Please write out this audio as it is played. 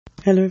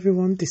Hello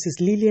everyone, this is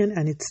Lillian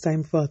and it's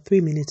time for our 3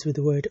 minutes with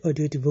the word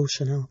audio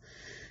devotional.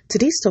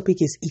 Today's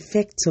topic is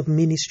Effects of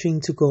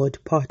Ministering to God,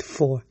 Part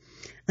 4.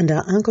 And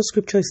our anchor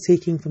scripture is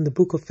taken from the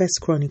book of 1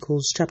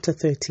 Chronicles, chapter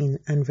 13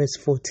 and verse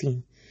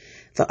 14.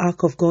 The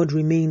ark of God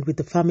remained with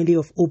the family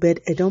of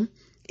Obed-Edom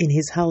in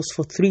his house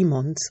for 3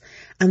 months,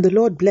 and the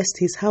Lord blessed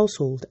his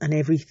household and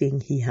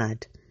everything he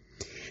had.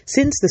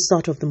 Since the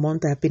start of the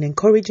month, I have been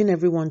encouraging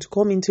everyone to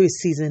come into a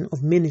season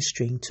of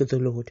ministering to the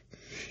Lord.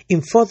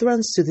 In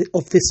furtherance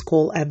of this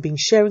call, I have been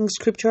sharing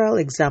scriptural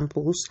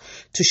examples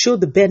to show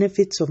the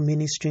benefits of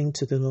ministering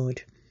to the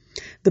Lord.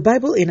 The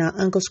Bible in our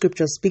anchor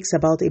scripture speaks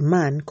about a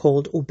man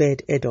called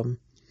Obed-Edom.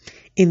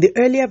 In the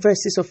earlier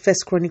verses of 1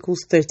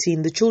 Chronicles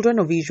 13, the children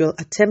of Israel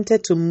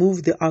attempted to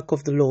move the ark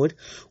of the Lord,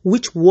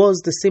 which was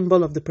the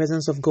symbol of the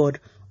presence of God,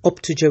 up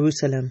to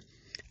Jerusalem.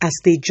 As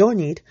they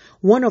journeyed,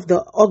 one of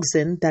the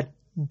oxen that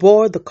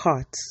bore the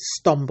cart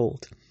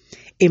stumbled.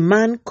 A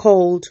man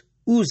called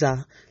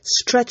Uzzah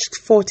stretched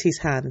forth his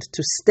hand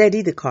to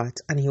steady the cart,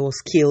 and he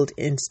was killed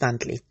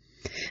instantly.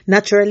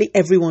 Naturally,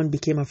 everyone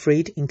became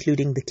afraid,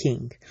 including the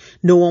king.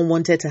 No one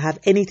wanted to have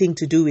anything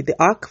to do with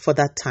the ark for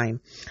that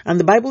time, and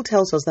the Bible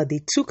tells us that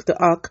they took the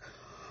ark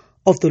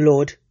of the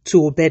Lord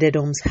to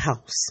Obed-Edom's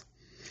house.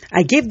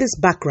 I gave this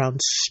background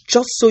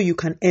just so you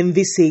can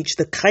envisage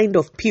the kind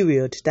of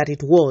period that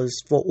it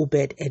was for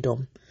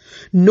Obed-Edom.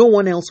 No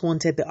one else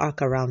wanted the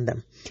ark around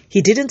them.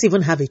 He didn't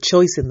even have a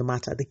choice in the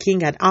matter. The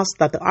king had asked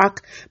that the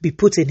ark be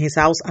put in his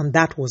house, and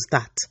that was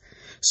that.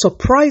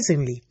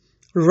 Surprisingly,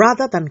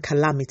 rather than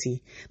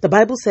calamity, the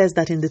Bible says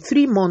that in the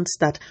 3 months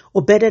that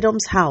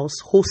Obed-Edom's house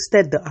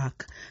hosted the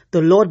ark,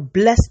 the Lord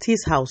blessed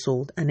his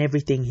household and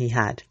everything he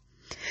had.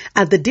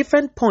 At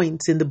different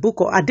points in the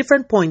book of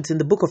 1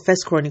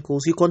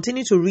 Chronicles, you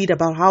continue to read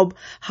about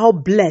how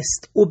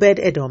blessed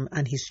Obed-Edom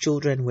and his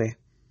children were.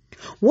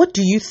 What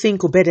do you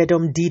think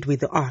Obed-Edom did with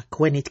the ark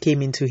when it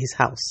came into his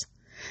house?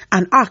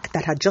 An ark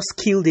that had just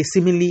killed a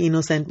seemingly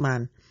innocent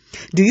man.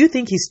 Do you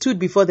think he stood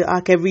before the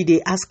ark every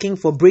day asking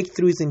for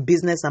breakthroughs in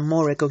business and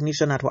more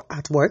recognition at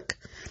work?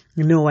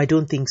 No, I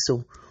don't think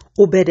so.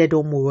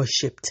 Obed-Edom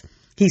worshipped.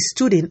 He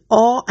stood in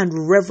awe and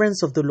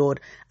reverence of the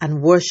Lord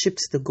and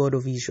worshipped the God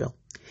of Israel.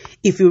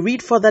 If you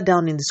read further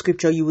down in the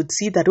scripture, you would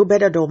see that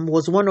Obed-Edom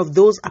was one of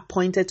those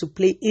appointed to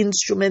play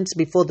instruments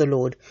before the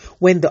Lord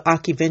when the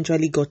ark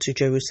eventually got to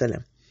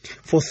Jerusalem.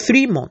 For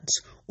 3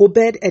 months,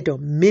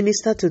 Obed-Edom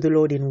ministered to the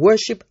Lord in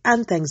worship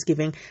and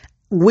thanksgiving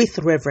with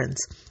reverence.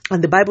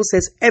 And the Bible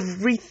says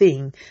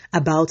everything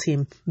about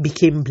him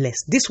became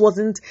blessed. This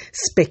wasn't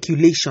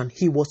speculation.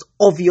 He was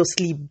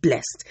obviously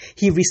blessed.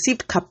 He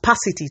received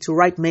capacity to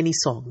write many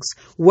songs,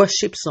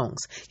 worship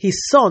songs.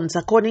 His sons,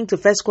 according to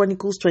 1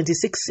 Chronicles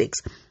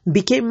 26:6,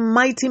 became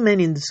mighty men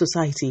in the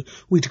society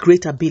with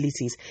great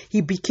abilities.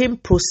 He became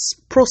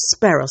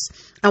prosperous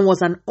and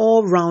was an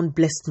all-round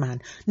blessed man,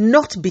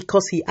 not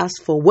because he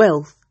asked for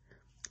wealth,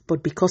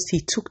 but because he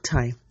took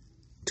time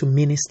to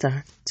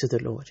minister to the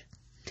Lord.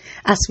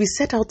 As we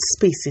set out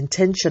space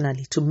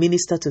intentionally to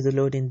minister to the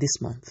Lord in this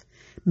month,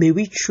 may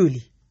we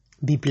truly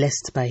be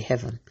blessed by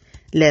heaven.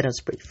 Let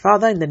us pray.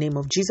 Father, in the name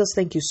of Jesus,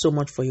 thank you so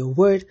much for your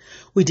word.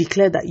 We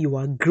declare that you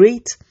are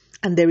great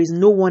and there is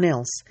no one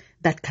else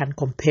that can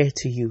compare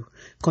to you.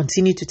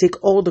 Continue to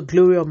take all the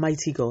glory,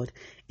 Almighty God.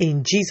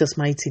 In Jesus'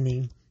 mighty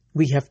name,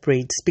 we have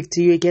prayed. Speak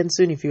to you again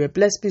soon. If you are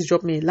blessed, please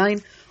drop me a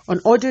line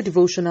on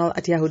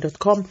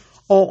audiodevotional@yahoo.com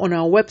or on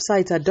our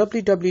website at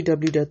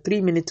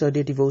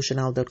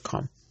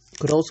www.3minutesaudiodevotional.com. You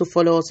could also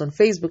follow us on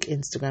Facebook,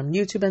 Instagram,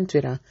 YouTube, and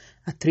Twitter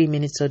at 3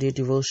 Minutes Audio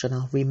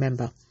Devotional.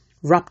 Remember,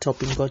 wrapped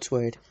up in God's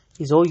Word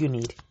is all you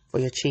need for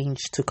your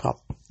change to come.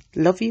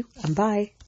 Love you and bye.